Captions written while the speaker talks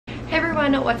Hey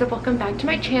everyone, what's up? Welcome back to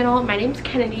my channel. My name's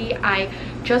Kennedy. I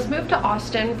just moved to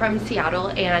Austin from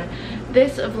Seattle, and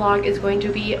this vlog is going to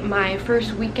be my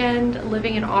first weekend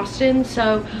living in Austin.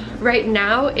 So right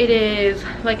now it is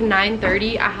like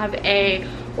 9:30. I have a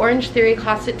Orange Theory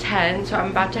class at 10, so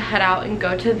I'm about to head out and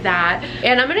go to that.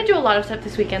 And I'm gonna do a lot of stuff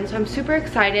this weekend, so I'm super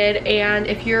excited. And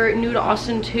if you're new to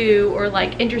Austin too, or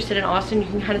like interested in Austin, you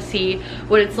can kind of see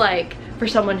what it's like for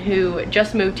someone who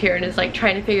just moved here and is like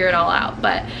trying to figure it all out.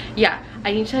 But yeah,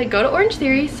 I need to go to Orange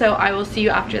Theory, so I will see you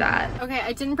after that. Okay,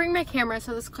 I didn't bring my camera,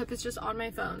 so this clip is just on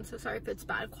my phone, so sorry if it's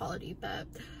bad quality, but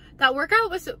that workout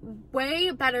was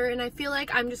way better, and I feel like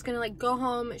I'm just gonna like go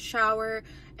home, shower,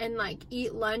 and like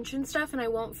eat lunch and stuff, and I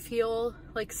won't feel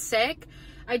like sick.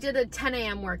 I did a 10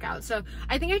 a.m. workout, so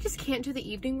I think I just can't do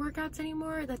the evening workouts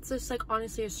anymore. That's just like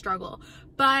honestly a struggle.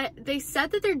 But they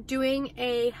said that they're doing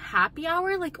a happy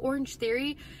hour, like Orange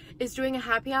Theory is doing a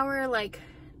happy hour like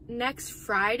next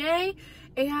Friday,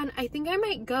 and I think I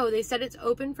might go. They said it's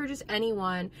open for just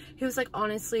anyone. He was like,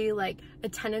 honestly, like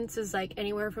attendance is like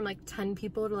anywhere from like 10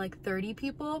 people to like 30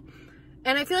 people.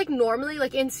 And I feel like normally,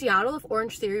 like in Seattle, if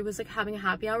Orange Theory was like having a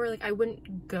happy hour, like I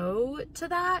wouldn't go to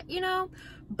that, you know?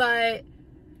 But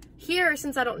here,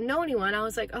 since I don't know anyone, I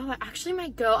was like, oh, I actually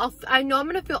might go. I know I'm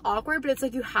gonna feel awkward, but it's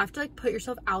like you have to like put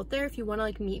yourself out there if you want to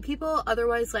like meet people.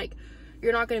 Otherwise, like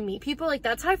you're not gonna meet people. Like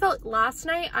that's how I felt last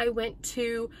night. I went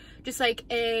to just like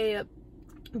a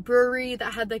brewery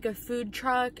that had like a food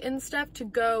truck and stuff to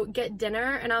go get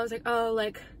dinner, and I was like, oh,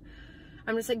 like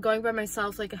I'm just like going by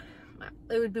myself. Like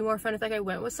it would be more fun if like I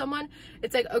went with someone.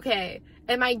 It's like, okay,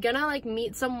 am I gonna like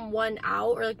meet someone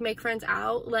out or like make friends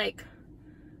out? Like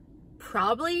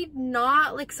probably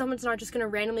not. Like someone's not just gonna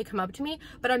randomly come up to me,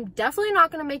 but I'm definitely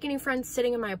not gonna make any friends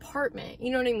sitting in my apartment,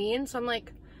 you know what I mean? So I'm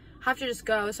like, have to just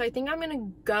go. So I think I'm gonna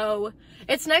go.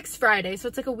 It's next Friday, so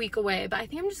it's like a week away, but I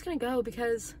think I'm just gonna go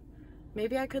because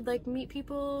maybe I could like meet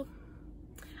people.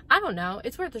 I don't know,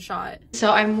 it's worth a shot.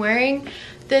 So I'm wearing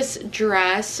this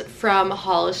dress from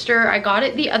Hollister. I got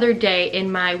it the other day in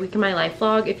my Week in My Life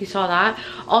vlog, if you saw that.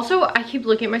 Also, I keep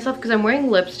looking at myself because I'm wearing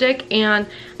lipstick, and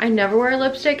I never wear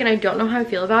lipstick, and I don't know how I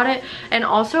feel about it. And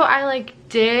also, I like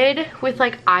did with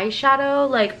like eyeshadow,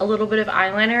 like a little bit of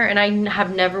eyeliner, and I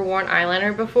have never worn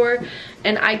eyeliner before,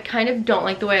 and I kind of don't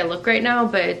like the way I look right now,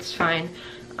 but it's fine.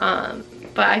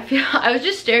 But I was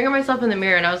just staring at myself in the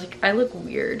mirror, and I was like, I look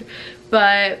weird.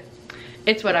 But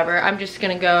it's whatever. I'm just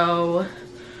gonna go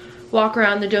walk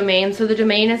around the Domain. So the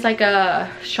Domain is like a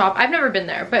shop. I've never been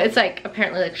there, but it's like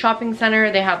apparently like shopping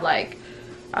center. They have like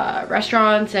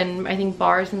restaurants and I think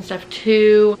bars and stuff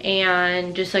too,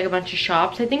 and just like a bunch of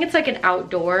shops. I think it's like an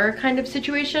outdoor kind of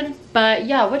situation. But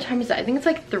yeah, what time is it? I think it's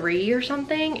like 3 or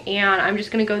something, and I'm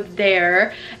just gonna go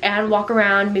there and walk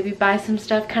around, maybe buy some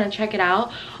stuff, kind of check it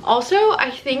out. Also,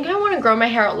 I think I want to grow my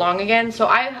hair out long again. So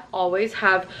I always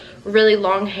have really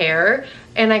long hair,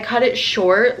 and I cut it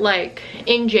short like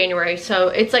in January, so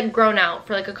it's like grown out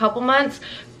for like a couple months,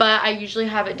 but I usually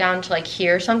have it down to like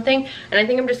here or something, and I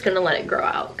think I'm just gonna let it grow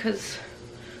out because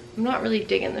I'm not really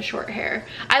digging the short hair.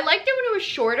 I liked it when it was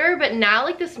shorter, but now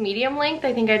like this medium length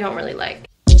I think I don't really like.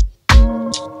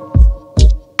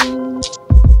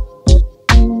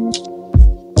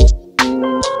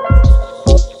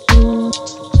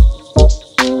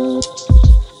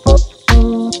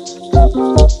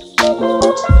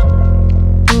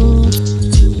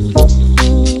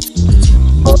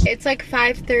 It's like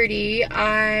 5:30.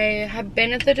 I have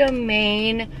been at the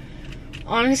Domain.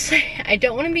 Honestly, I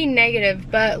don't want to be negative,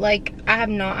 but like I have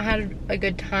not had a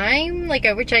good time. Like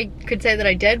I wish I could say that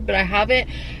I did, but I haven't.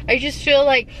 I just feel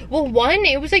like, well, one,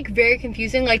 it was like very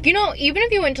confusing. Like, you know, even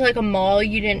if you went to like a mall,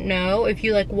 you didn't know, if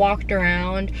you like walked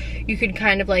around, you could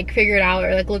kind of like figure it out,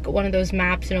 or like look at one of those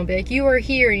maps and it'll be like, you are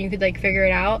here, and you could like figure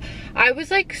it out. I was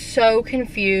like so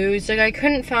confused. Like I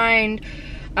couldn't find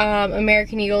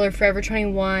American Eagle or Forever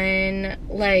 21.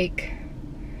 Like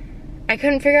I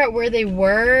couldn't figure out where they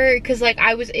were, because like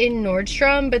I was in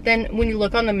Nordstrom, but then when you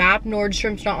look on the map,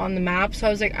 Nordstrom's not on the map. So I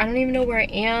was like, I don't even know where I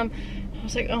am. I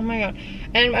was like, oh my god.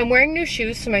 And I'm wearing new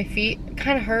shoes, so my feet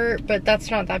kind of hurt, but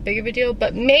that's not that big of a deal.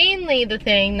 But mainly the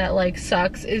thing that like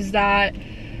sucks is that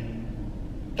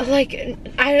like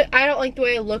I don't like the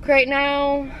way I look right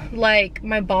now, like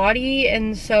my body,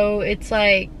 and so it's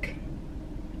like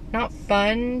not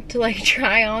fun to like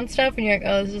try on stuff and you're like,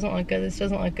 oh, this doesn't look good, this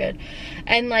doesn't look good.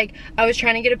 And like I was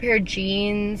trying to get a pair of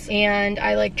jeans, and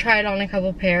I like tried on a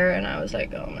couple pair, and I was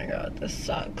like, oh my god, this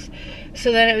sucks.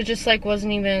 So then it was just like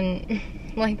wasn't even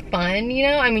like fun, you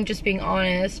know? I mean, just being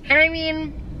honest. And I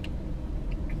mean,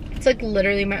 it's like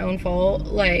literally my own fault,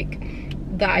 like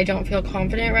that I don't feel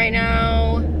confident right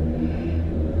now,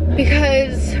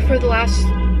 because for the last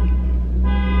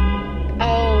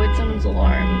Jones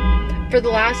alarm. For the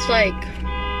last like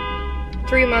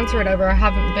 3 months or whatever, I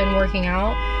haven't been working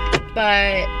out, but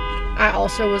I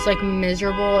also was like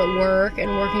miserable at work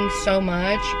and working so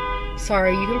much.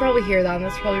 Sorry, you can probably hear that, and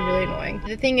that's probably really annoying.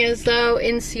 The thing is though,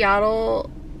 in Seattle,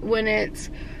 when it's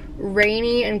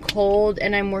rainy and cold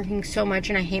and I'm working so much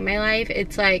and I hate my life,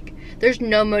 it's like there's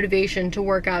no motivation to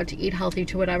work out, to eat healthy,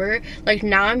 to whatever. Like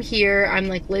now I'm here, I'm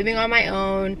like living on my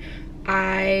own.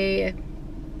 I've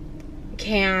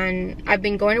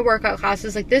been going to workout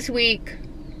classes. Like this week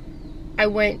I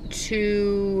went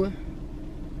to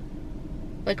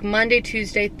like Monday,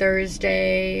 Tuesday,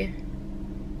 Thursday,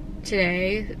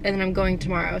 today, and then I'm going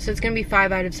tomorrow. So it's gonna be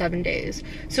 5 out of 7 days.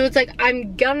 So it's like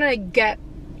I'm gonna get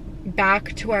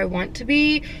back to where I want to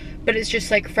be, but it's just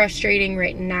like frustrating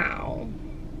right now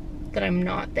that I'm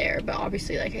not there. But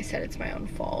obviously, like I said, it's my own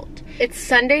fault. It's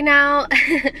Sunday now.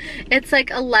 It's like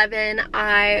 11.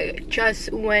 I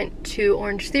just went to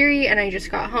Orange Theory and I just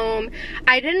got home.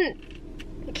 I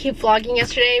didn't keep vlogging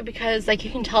yesterday because, like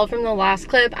you can tell from the last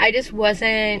clip, I just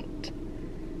wasn't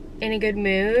in a good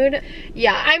mood.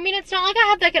 Yeah, I mean, it's not like I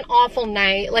had like an awful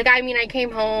night. Like, I mean, I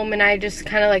came home and I just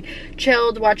kind of like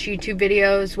chilled, watched YouTube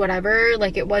videos, whatever.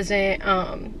 Like, it wasn't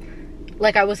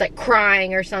like I was like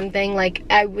crying or something. Like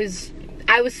I was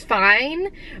fine,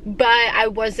 but I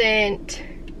wasn't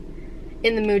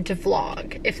in the mood to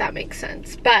vlog, if that makes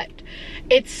sense. But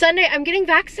it's Sunday. I'm getting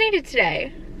vaccinated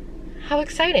today. How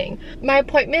exciting. My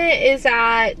appointment is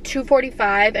at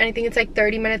 2:45 and I think it's like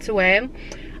 30 minutes away.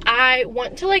 I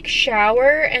want to like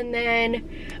shower and then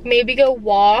maybe go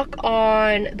walk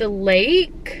on the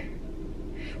lake.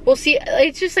 We'll see.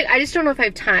 It's just like, I just don't know if I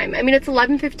have time. I mean, it's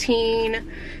 11:15.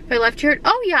 If I left here,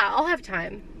 oh yeah, I'll have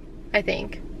time, I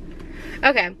think.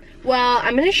 Okay, well,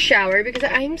 I'm gonna shower because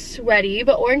I'm sweaty,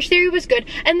 but Orange Theory was good.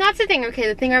 And that's the thing, okay,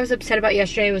 the thing I was upset about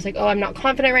yesterday was like, oh, I'm not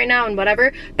confident right now and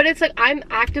whatever. But it's like, I'm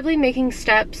actively making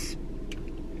steps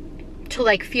to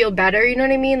like feel better, you know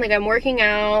what I mean? Like, I'm working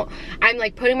out, I'm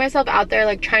like putting myself out there,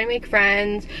 like trying to make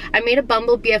friends. I made a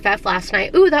Bumble BFF last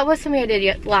night. Ooh, that was something I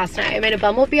did last night. I made a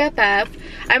Bumble BFF.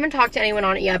 I haven't talked to anyone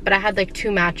on it yet, but I had like 2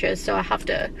 matches, so I have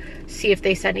to see if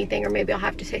they said anything, or maybe I'll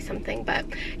have to say something. But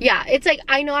yeah, it's like,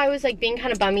 I know I was like being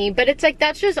kind of bummy, but it's like,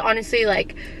 that's just honestly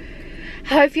like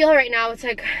how I feel right now. It's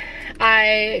like,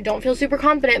 I don't feel super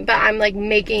confident, but I'm like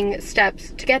making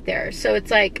steps to get there. So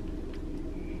it's like,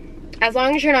 as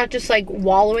long as you're not just like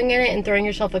wallowing in it and throwing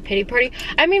yourself a pity party.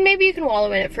 I mean, maybe you can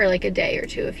wallow in it for like a day or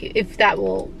two if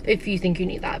you think you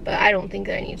need that, but I don't think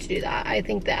that I need to do that. I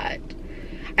think that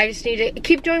I just need to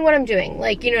keep doing what I'm doing.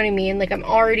 Like, you know what I mean? Like, I'm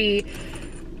already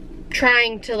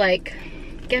trying to like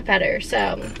get better.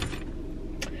 So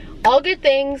all good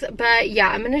things. But yeah,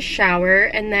 I'm gonna shower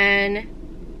and then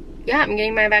yeah, I'm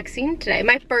getting my vaccine today.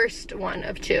 My first one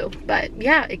of 2, but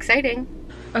yeah, exciting.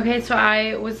 Okay, so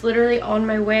I was literally on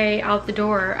my way out the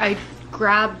door. I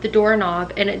grabbed the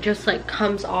doorknob and it just like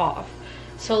comes off.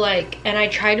 So like, and I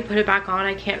tried to put it back on,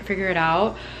 I can't figure it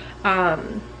out.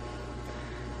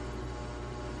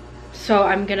 So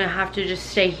I'm gonna have to just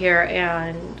stay here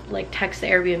and like text the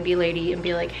Airbnb lady and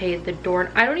be like, hey, the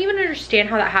door, I don't even understand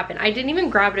how that happened. I didn't even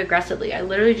grab it aggressively. I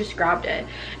literally just grabbed it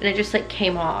and it just like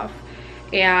came off.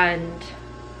 And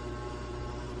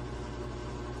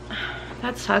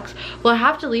that sucks. Well, I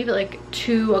have to leave at like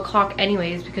 2 o'clock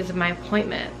anyways because of my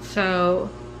appointment.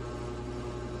 So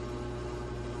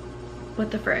what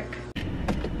the frick?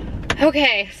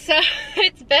 Okay, so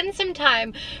it's been some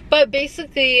time, but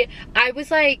basically I was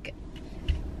like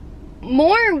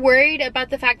more worried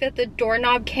about the fact that the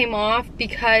doorknob came off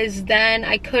because then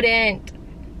I couldn't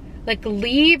like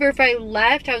leave, or if I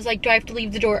left, I was like, do I have to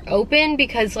leave the door open?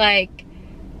 Because like,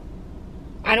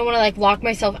 I don't want to like lock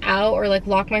myself out or like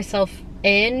lock myself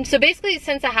in. So basically,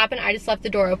 since that happened, I just left the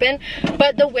door open.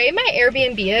 But the way my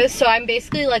Airbnb is, so I'm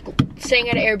basically like staying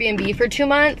at an Airbnb for 2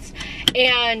 months,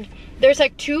 and there's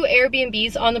like 2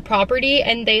 Airbnbs on the property,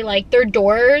 and they like, their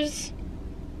doors,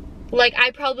 like I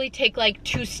probably take like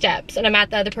 2 steps and I'm at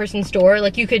the other person's door.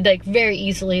 Like, you could like very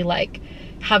easily like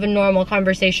have a normal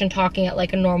conversation talking at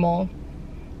like a normal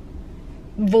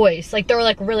voice. Like, they're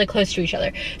like really close to each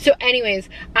other. So anyways,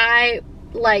 I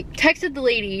like texted the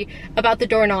lady about the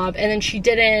doorknob and then she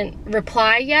didn't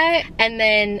reply yet. And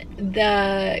then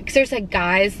because there's like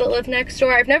guys that live next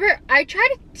door. I try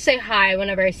to say hi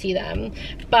whenever I see them,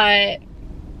 but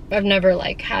I've never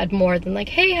like had more than like,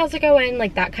 hey, how's it going?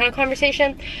 Like that kind of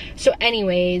conversation. So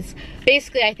anyways,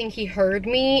 basically I think he heard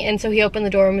me, and so he opened the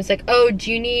door and was like, oh, do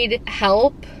you need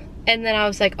help? And then I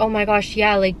was like, oh my gosh,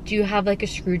 yeah, like, do you have like a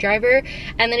screwdriver?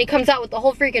 And then he comes out with the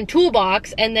whole freaking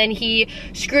toolbox, and then he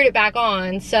screwed it back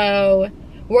on. So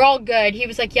we're all good. He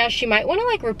was like, yeah, she might want to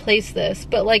like replace this,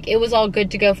 but like it was all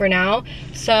good to go for now.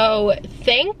 So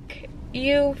thank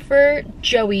you for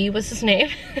Joey was his name.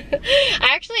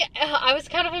 I was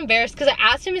kind of embarrassed because I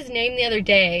asked him his name the other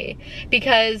day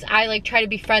because I like try to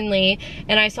be friendly,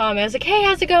 and I saw him. I was like, hey,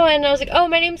 how's it going? And I was like, oh,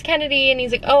 my name's Kennedy. And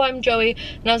he's like, oh, I'm Joey.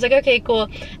 And I was like, okay, cool.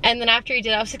 And then after he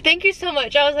did, I was like, thank you so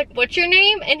much. I was like, what's your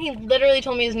name? And he literally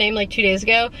told me his name like 2 days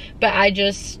ago, but I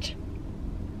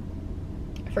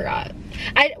forgot.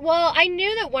 I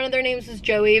knew that one of their names was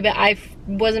Joey, but I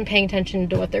wasn't paying attention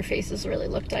to what their faces really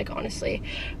looked like, honestly.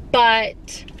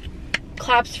 But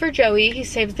claps for Joey, he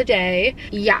saved the day.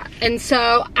 Yeah, and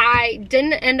so I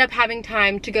didn't end up having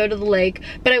time to go to the lake,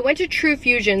 but I went to True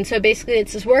Fusion. So basically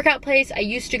it's this workout place I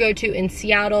used to go to in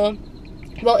Seattle,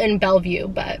 well, in Bellevue,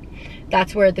 but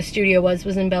that's where the studio was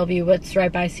in Bellevue, but it's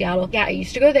right by Seattle. Yeah, I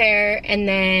used to go there, and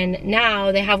then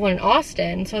now they have one in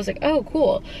Austin, so I was like, oh,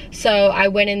 cool. So I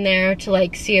went in there to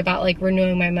like see about like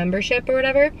renewing my membership or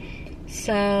whatever.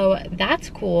 So that's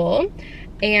cool.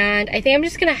 And I think I'm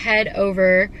just gonna head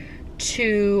over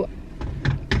to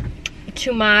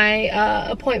my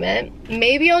appointment.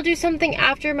 Maybe I'll do something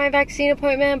after my vaccine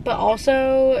appointment, but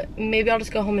also maybe I'll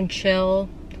just go home and chill.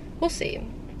 We'll see.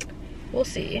 We'll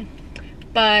see.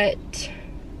 But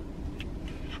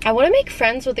I want to make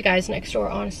friends with the guys next door,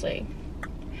 honestly.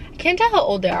 I can't tell how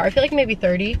old they are. I feel like maybe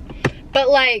 30. But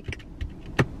like,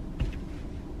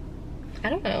 I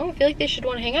don't know. I feel like they should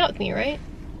want to hang out with me, right?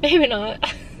 Maybe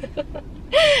not.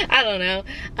 I don't know.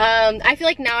 I feel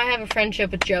like now I have a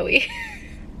friendship with Joey.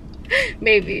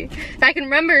 Maybe. If I can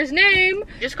remember his name.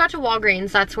 Just got to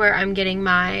Walgreens. That's where I'm getting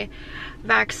my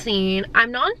vaccine.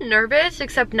 I'm not nervous,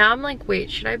 except now I'm like,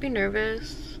 wait, should I be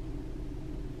nervous?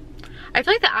 I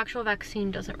feel like the actual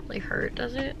vaccine doesn't really hurt,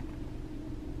 does it?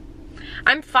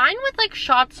 I'm fine with like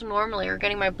shots normally, or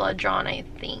getting my blood drawn, I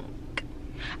think.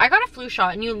 I got a flu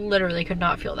shot and you literally could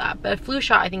not feel that, but a flu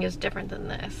shot I think is different than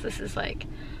this. This is like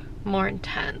more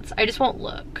intense. I just won't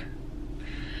look.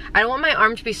 I don't want my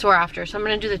arm to be sore after, so I'm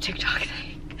gonna do the TikTok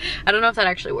thing. I don't know if that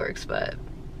actually works, but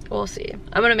we'll see.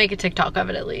 I'm gonna make a TikTok of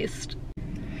it at least.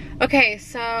 Okay,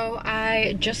 so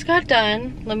I just got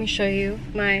done. Let me show you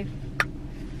my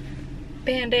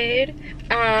Band-Aid.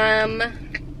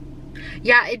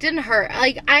 Yeah, it didn't hurt.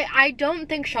 Like, I don't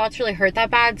think shots really hurt that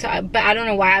bad, so but I don't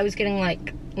know why I was getting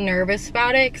like nervous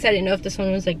about it, because I didn't know if this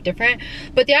one was like different.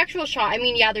 But the actual shot, I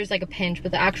mean, yeah, there's like a pinch,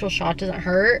 but the actual shot doesn't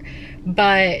hurt.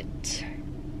 But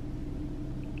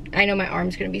I know my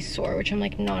arm's gonna be sore, which I'm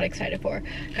like not excited for.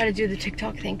 Gotta do the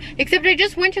TikTok thing. Except I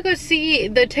just went to go see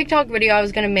the TikTok video I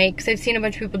was gonna make, because I've seen a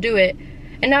bunch of people do it,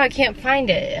 and now I can't find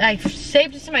it. I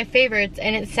saved it to my favorites,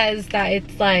 and it says that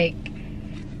it's like,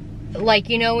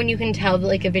 you know when you can tell that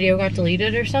like a video got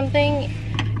deleted or something?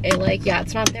 It like, yeah,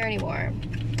 it's not there anymore.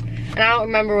 And I don't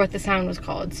remember what the sound was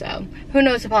called, so who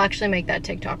knows if I'll actually make that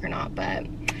TikTok or not. But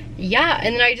yeah,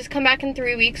 and then I just come back in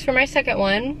 3 weeks for my second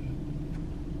one.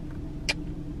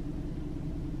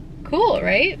 Cool,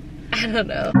 right? I don't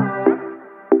know.